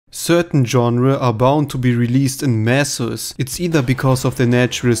Certain genres are bound to be released in masses. It's either because of their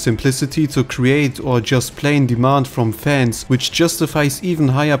natural simplicity to create or just plain demand from fans, which justifies even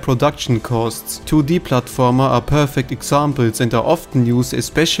higher production costs. 2D platformer are perfect examples and are often used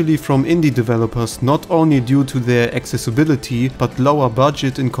especially from indie developers, not only due to their accessibility but lower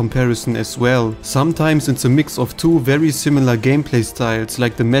budget in comparison as well. Sometimes it's a mix of two very similar gameplay styles,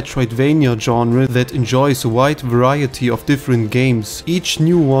 like the Metroidvania genre that enjoys a wide variety of different games. Each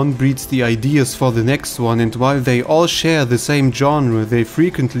new one breeds the ideas for the next one, and while they all share the same genre, they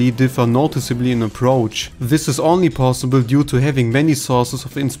frequently differ noticeably in approach. This is only possible due to having many sources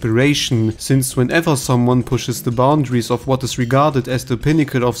of inspiration, since whenever someone pushes the boundaries of what is regarded as the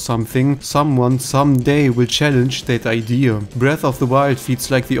pinnacle of something, someone someday will challenge that idea. Breath of the Wild feels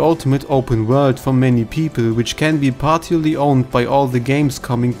like the ultimate open world for many people, which can be partially owned by all the games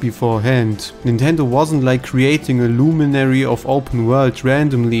coming beforehand. Nintendo wasn't like creating a luminary of open world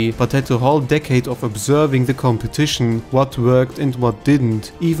randomly, but had a whole decade of observing the competition, what worked and what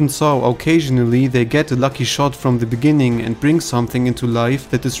didn't. Even so, occasionally they get a lucky shot from the beginning and bring something into life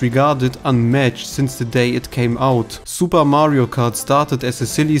that is regarded unmatched since the day it came out. Super Mario Kart started as a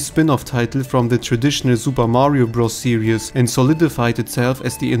silly spin-off title from the traditional Super Mario Bros. Series and solidified itself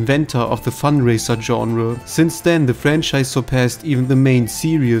as the inventor of the fun racer genre. Since then, the franchise surpassed even the main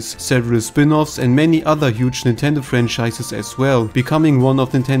series, several spin-offs and many other huge Nintendo franchises as well, becoming one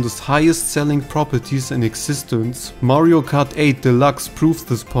of Nintendo's highest selling properties in existence. Mario Kart 8 Deluxe proves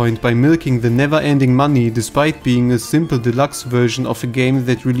this point by milking the never-ending money despite being a simple deluxe version of a game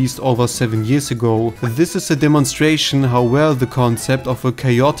that released over 7 years ago. This is a demonstration how well the concept of a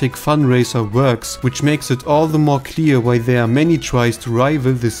chaotic fun racer works, which makes it all the more clear why there are many tries to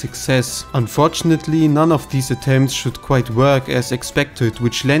rival this success. Unfortunately, none of these attempts should quite work as expected,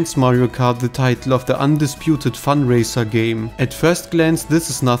 which lends Mario Kart the title of the undisputed fun racer game. At first glance, this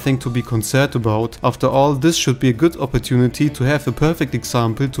is nothing to be concerned about. After all, this should be a good opportunity to have a perfect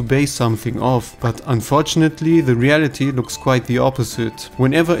example to base something off. But unfortunately, the reality looks quite the opposite.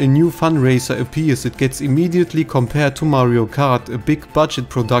 Whenever a new fun racer appears, it gets immediately compared to Mario Kart, a big budget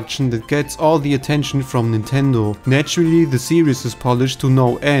production that gets all the attention from Nintendo. Naturally, the series is polished to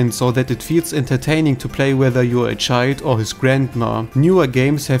no end so that it feels entertaining to play whether you're a child or his grandma. Newer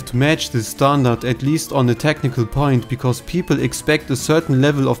games have to match this standard, at least on a technical point, because people expect a certain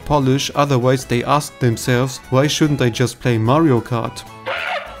level of polish, otherwise they ask themselves, why shouldn't I just play Mario Kart?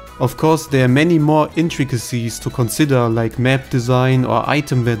 Of course, there are many more intricacies to consider, like map design or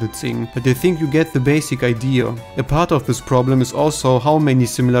item balancing, but I think you get the basic idea. A part of this problem is also how many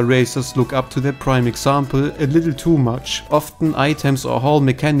similar racers look up to their prime example a little too much. Often items or whole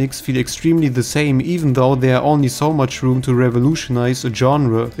mechanics feel extremely the same, even though there are only so much room to revolutionize a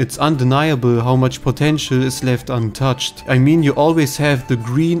genre. It's undeniable how much potential is left untouched. I mean, you always have the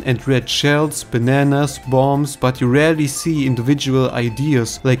green and red shells, bananas, bombs, but you rarely see individual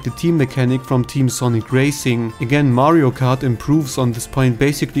ideas, like the team mechanic from Team Sonic Racing. Again, Mario Kart improves on this point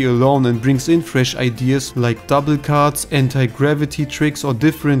basically alone and brings in fresh ideas like double karts, anti-gravity tricks or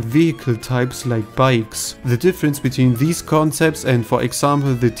different vehicle types like bikes. The difference between these concepts and, for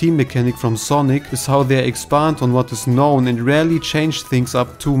example, the team mechanic from Sonic is how they expand on what is known and rarely change things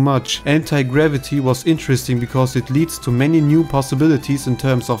up too much. Anti-gravity was interesting because it leads to many new possibilities in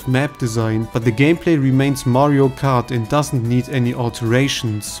terms of map design, but the gameplay remains Mario Kart and doesn't need any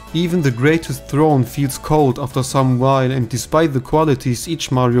alterations. Even the greatest throne feels cold after some while, and despite the qualities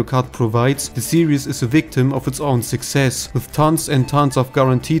each Mario Kart provides, the series is a victim of its own success. With tons and tons of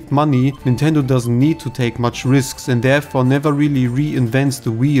guaranteed money, Nintendo doesn't need to take much risks and therefore never really reinvents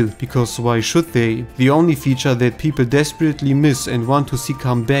the wheel, because why should they? The only feature that people desperately miss and want to see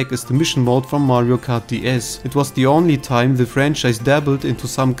come back is the mission mode from Mario Kart DS. It was the only time the franchise dabbled into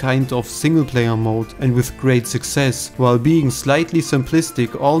some kind of single player mode, and with great success. While being slightly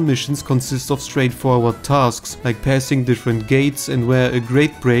simplistic, all missions consist of straightforward tasks, like passing different gates, and were a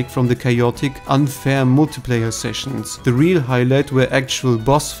great break from the chaotic, unfair multiplayer sessions. The real highlight were actual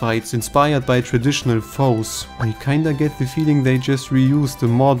boss fights inspired by traditional foes. I kinda get the feeling they just reused the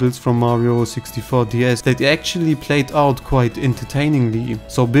models from Mario 64 DS that actually played out quite entertainingly.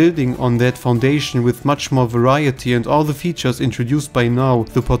 So building on that foundation with much more variety and all the features introduced by now,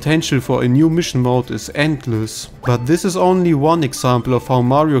 the potential for a new mission mode is endless. But this is only one example of how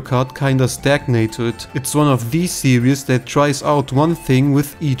Mario Kart kinda stagnated. It's one of these series that tries out one thing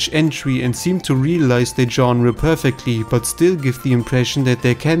with each entry and seem to realize their genre perfectly, but still give the impression that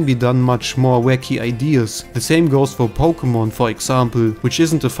there can be done much more wacky ideas. The same goes for Pokemon, for example, which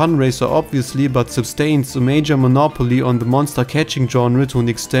isn't a fundraiser obviously, but sustains a major monopoly on the monster catching genre to an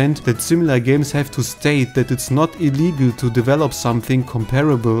extent that similar games have to state that it's not illegal to develop something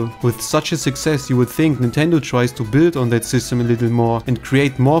comparable. With such a success, you would think Nintendo tries to build on that system a little more and create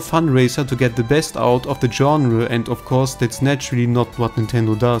more fundraiser to get the best out of the genre, and of course that's naturally not what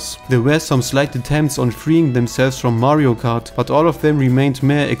Nintendo does. There were some slight attempts on freeing themselves from Mario Kart, but all of them remained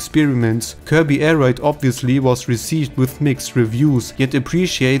mere experiments. Kirby Air Ride obviously was received with mixed reviews, yet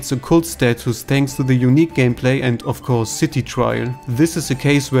appreciates a cult status thanks to the unique gameplay and of course City Trial. This is a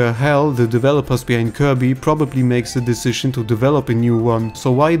case where HAL, the developers behind Kirby, probably makes the decision to develop a new one.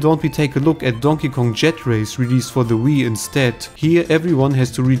 So why don't we take a look at Donkey Kong Jet Race released for the Wii instead? Here everyone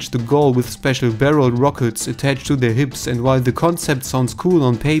has to reach the goal with special barrel rockets attached to their hips, and while the concept sounds cool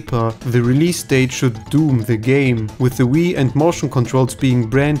on paper, the release date should doom the game. With the Wii and motion controls being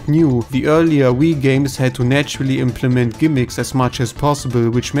brand new, the earlier Wii games had to naturally implement gimmicks as much as possible,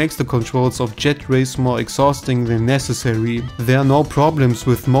 which makes the controls of Jet Race more exhausting than necessary. There are no problems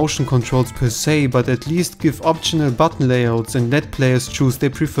with motion controls per se, but at least give optional button layouts and let players choose their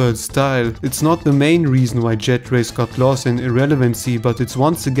preferred style. It's not the main reason why Jet Race got lost in irrelevancy, but it's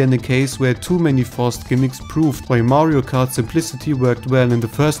once again a case where too many forced gimmicks proved why Mario Kart's simplicity worked well in the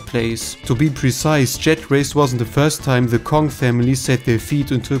first place. To be precise, Jet Race wasn't the first time the Kong family set their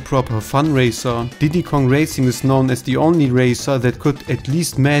feet into a proper fun racer. Diddy Kong Racing is known as the only racer that could at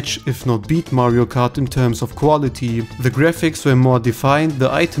least match, if not beat, Mario Kart in terms of quality. The graphics were more defined,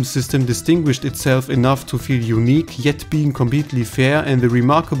 the item system distinguished itself enough to feel unique yet being completely fair, and the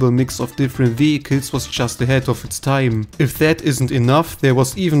remarkable mix of different vehicles was just ahead of its time. If that isn't enough, there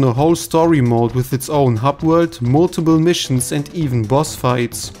was even a whole story mode with its own hub world, multiple missions and even boss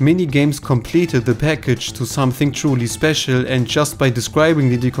fights. Mini games completed the package to something truly special, and just by describing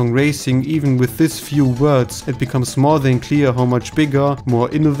Diddy Kong Racing even with this few words, it becomes more than clear how much bigger, more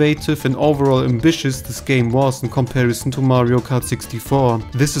innovative and overall ambitious this game was in comparison to Mario Kart 64.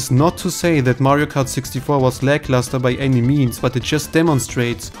 This is not to say that Mario Kart 64 was lackluster by any means, but it just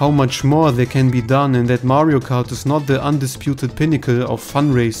demonstrates how much more there can be done and that Mario Kart is not the undisputed pinnacle of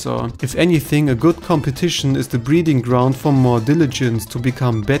fun racer. If anything, a good competition is the breeding ground for more diligence to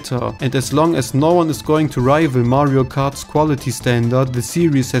become better, and as long as no one is going to rival Mario Kart's quality standard, the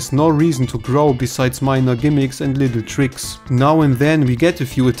series has no reason to grow besides minor gimmicks and little tricks. Now and then we get a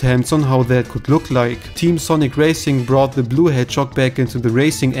few attempts on how that could look like. Team Sonic Racing brought the Blue Hedgehog back into the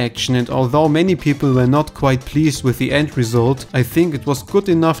racing action, and although many people were not quite pleased with the end result, I think it was good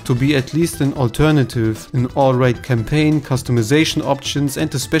enough to be at least an alternative. An alright campaign, customization options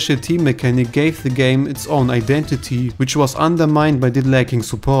and a special team mechanic gave the game its own identity, which was undermined by the lacking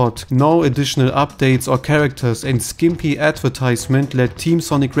support. No additional updates or characters and skimpy advertisement let Team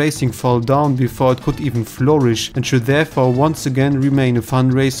Sonic Racing fall down before it could even flourish, and should therefore once again remain a fun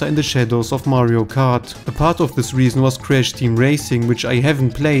racer in the shadows of Mario Kart. A part of this reason was Crash Team Racing, which I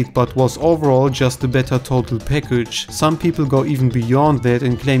haven't played but was overall just a better total package. Some people go even beyond that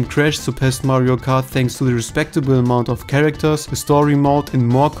and claim Crash surpassed Mario Kart thanks to the respectable amount of characters, a story mode and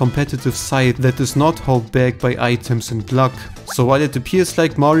more competitive side that is not held back by items and luck. So while it appears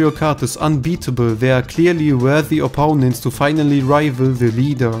like Mario Kart is unbeatable, there are clearly worthy opponents to finally rival the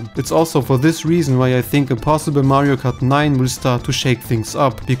leader. It's also for this reason why I think a possible Mario Kart 9 will start to shake things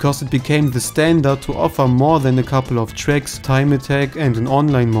up, because it became the standard to offer more than a couple of tracks, time attack and an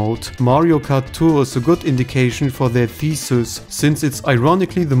online mode. Mario Kart Tour is a good indication for their thesis, since it's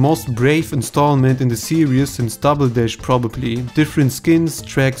ironically the most brave installment in the series since Double Dash probably. Different skins,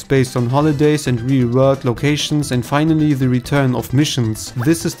 tracks based on holidays and real world locations, and finally the return of missions.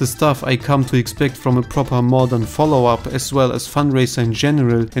 This is the stuff I come to expect from a proper modern follow-up, as well as fundraiser in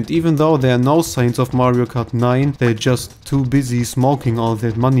general, and even though there are no signs of Mario Kart 9, they're just too busy smoking all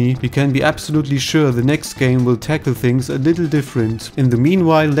that money, we can be absolutely sure the next game will tackle things a little different. In the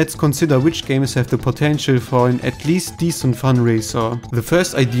meanwhile, let's consider which games have the potential for an at least decent fundraiser. The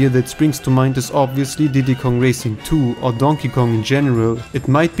first idea that springs to mind is obviously Diddy Kong Racing 2 or Donkey Kong in general. It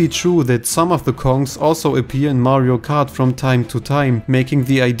might be true that some of the Kongs also appear in Mario Kart from time to time, making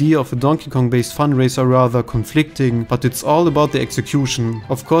the idea of a Donkey Kong based fundraiser rather conflicting, but it's all about the execution.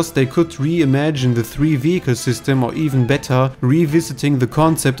 Of course they could reimagine the 3 vehicle system, or even better, revisiting the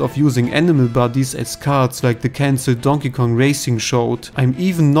concept of using animal bodies as carts like the cancelled Donkey Kong Racing showed. I'm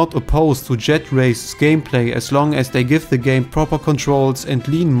even not opposed to Jet Race's gameplay as long as they give the game proper controls and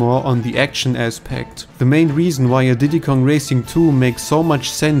lean more on the action aspect. The main reason why a Diddy Kong Racing Racing 2 makes so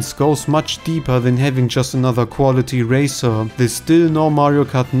much sense, goes much deeper than having just another quality racer. There's still no Mario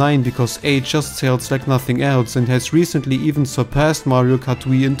Kart 9 because 8 just sells like nothing else and has recently even surpassed Mario Kart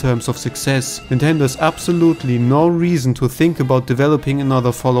Wii in terms of success. Nintendo has absolutely no reason to think about developing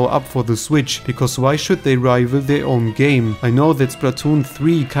another follow-up for the Switch, because why should they rival their own game? I know that Splatoon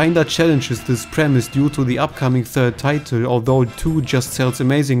 3 kinda challenges this premise due to the upcoming third title, although 2 just sells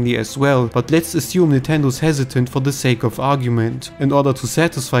amazingly as well, but let's assume Nintendo's hesitant for the sake of argument. In order to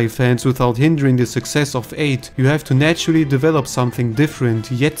satisfy fans without hindering the success of 8, you have to naturally develop something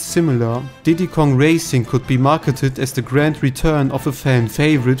different, yet similar. Diddy Kong Racing could be marketed as the grand return of a fan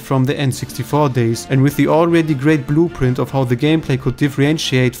favorite from the N64 days, and with the already great blueprint of how the gameplay could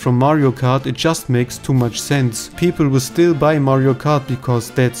differentiate from Mario Kart, it just makes too much sense. People will still buy Mario Kart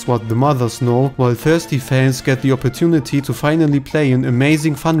because that's what the mothers know, while thirsty fans get the opportunity to finally play an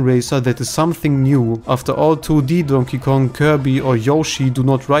amazing fun racer that is something new. After all, 2D Donkey Kong, Kirby or Yoshi do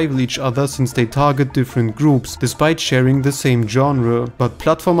not rival each other since they target different groups, despite sharing the same genre. But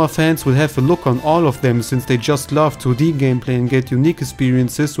platformer fans will have a look on all of them since they just love 2D gameplay and get unique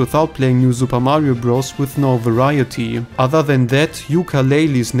experiences without playing New Super Mario Bros. With no variety. Other than that,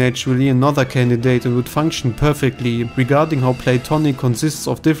 Yooka-Laylee is naturally another candidate and would function perfectly. Regarding how Playtonic consists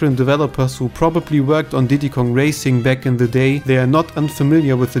of different developers who probably worked on Diddy Kong Racing back in the day, they are not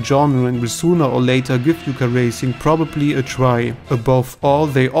unfamiliar with the genre and will sooner or later give Yooka Racing probably a try. Above all,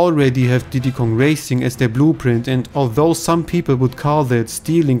 they already have Diddy Kong Racing as their blueprint, and although some people would call that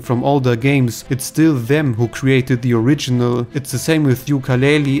stealing from older games, it's still them who created the original. It's the same with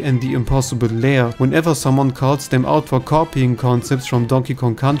Yooka-Laylee and the Impossible Lair. Whenever someone calls them out for copying concepts from Donkey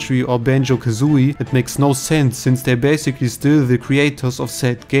Kong Country or Banjo-Kazooie, it makes no sense since they're basically still the creators of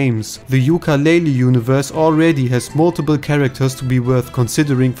said games. The Yooka-Laylee universe already has multiple characters to be worth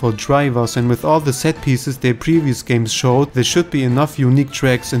considering for drivers, and with all the set pieces their previous games showed, there should be enough unique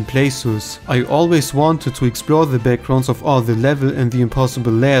tracks and places. I always wanted to explore the backgrounds of all the level and the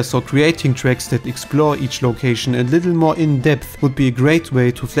Impossible Lair, so creating tracks that explore each location a little more in depth would be a great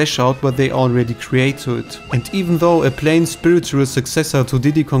way to flesh out what they already created. And even though a plain spiritual successor to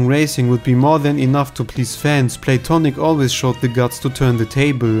Diddy Kong Racing would be more than enough to please fans, Playtonic always showed the guts to turn the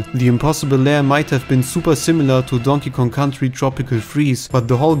table. The Impossible Lair might have been super similar to Donkey Kong Country Tropical Freeze, but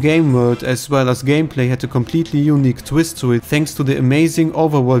the whole game world as well as gameplay had a completely unique twist to it thanks to the amazing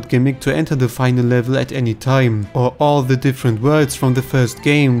overworld gimmick to enter the final level at any time. Or all the different worlds from the first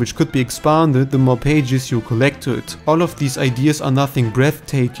game, which could be expanded the more pages you collected. All of these ideas are nothing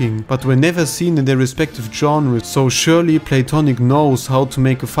breathtaking, but were never seen in their respective genres, so surely Playtonic knows how to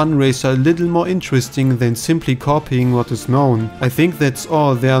make a fun racer a little more interesting than simply copying what is known. I think that's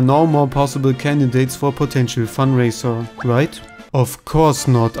all. There are no more possible candidates for potential fun racer, right? Of course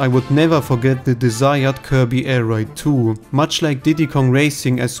not, I would never forget the desired Kirby Air Ride 2. Much like Diddy Kong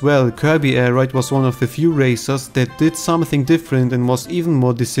Racing as well, Kirby Air Ride was one of the few racers that did something different and was even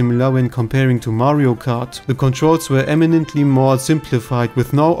more dissimilar when comparing to Mario Kart. The controls were eminently more simplified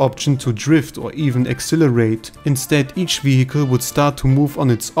with no option to drift or even accelerate. Instead, each vehicle would start to move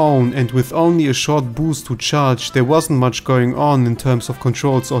on its own, and with only a short boost to charge, there wasn't much going on in terms of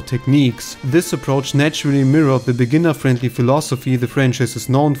controls or techniques. This approach naturally mirrored the beginner-friendly philosophy the franchise is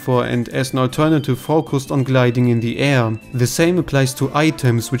known for, and as an alternative focused on gliding in the air. The same applies to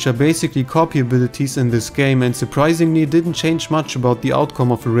items, which are basically copy abilities in this game and surprisingly didn't change much about the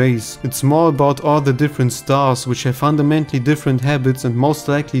outcome of a race. It's more about all the different stars, which have fundamentally different habits and most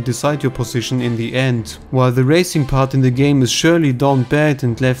likely decide your position in the end. While the racing part in the game is surely down bad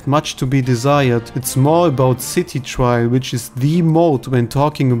and left much to be desired, it's more about City Trial, which is the mode when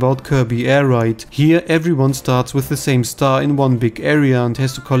talking about Kirby Air Ride. Here everyone starts with the same star in one big area and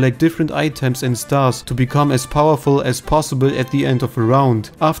has to collect different items and stars to become as powerful as possible at the end of a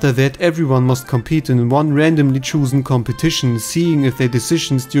round. After that, everyone must compete in one randomly chosen competition, seeing if their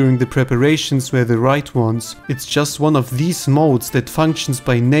decisions during the preparations were the right ones. It's just one of these modes that functions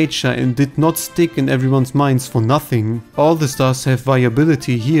by nature and did not stick in everyone's minds for nothing. All the stars have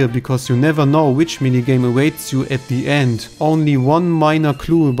viability here because you never know which minigame awaits you at the end. Only one minor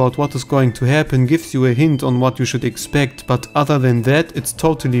clue about what is going to happen gives you a hint on what you should expect, but other than that, it's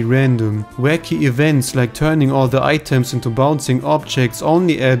totally random. Wacky events like turning all the items into bouncing objects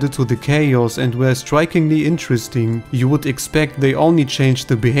only added to the chaos and were strikingly interesting. You would expect they only changed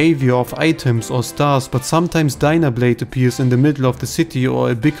the behavior of items or stars, but sometimes Dynablade appears in the middle of the city or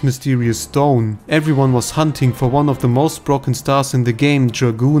a big mysterious stone. Everyone was hunting for one of the most broken stars in the game,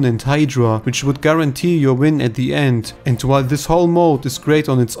 Dragoon and Hydra, which would guarantee your win at the end. And while this whole mode is great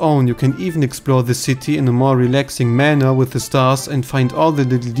on its own, you can even explore the city in a more relaxing manner with the stars and find all the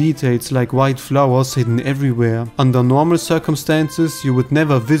little details like white flowers hidden everywhere. Under normal circumstances, you would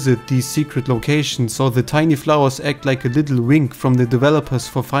never visit these secret locations, so the tiny flowers act like a little wink from the developers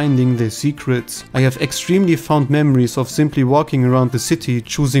for finding their secrets. I have extremely fond memories of simply walking around the city,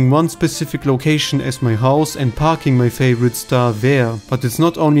 choosing one specific location as my house and parking my favorite star there. But it's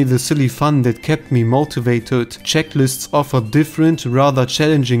not only the silly fun that kept me motivated. Checklists offer different, rather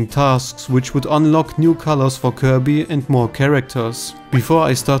challenging tasks which would unlock new colors for Kirby and more characters. Before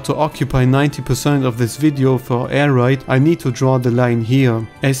I start to occupy 90% of this video for Air Ride, I need to draw the line here.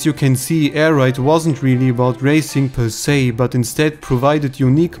 As you can see, Air Ride wasn't really about racing per se, but instead provided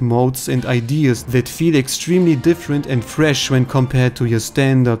unique modes and ideas that feel extremely different and fresh when compared to your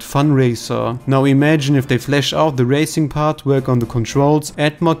standard fun racer. Now imagine if they flesh out the racing part, work on the controls,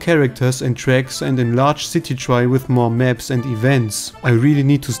 add more characters and tracks, and enlarge City Tri with more maps and events. I really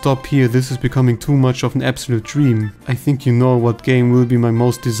need to stop here, this is becoming too much of an absolute dream. I think you know what game will be my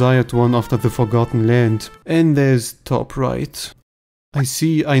most desired one after the Forgotten Land. And there's top right.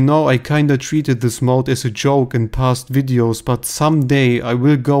 I know I kinda treated this mode as a joke in past videos, but someday I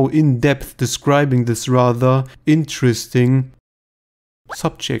will go in depth describing this rather interesting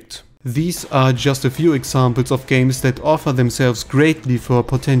subject. These are just a few examples of games that offer themselves greatly for a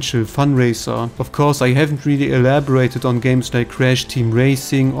potential fun racer. Of course, I haven't really elaborated on games like Crash Team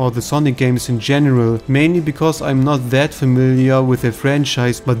Racing or the Sonic games in general, mainly because I'm not that familiar with their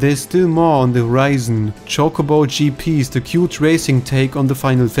franchise, but there's still more on the horizon. Chocobo GP is the cute racing take on the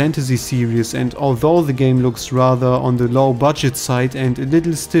Final Fantasy series, and although the game looks rather on the low budget side and a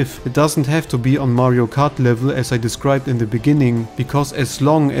little stiff, it doesn't have to be on Mario Kart level as I described in the beginning, because as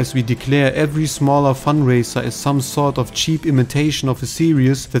long as we declare every smaller fun racer as some sort of cheap imitation of a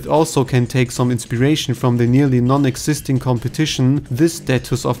series that also can take some inspiration from the nearly non-existing competition, this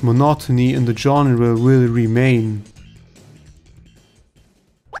status of monotony in the genre will remain.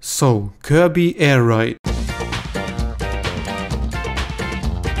 So, Kirby Air Ride.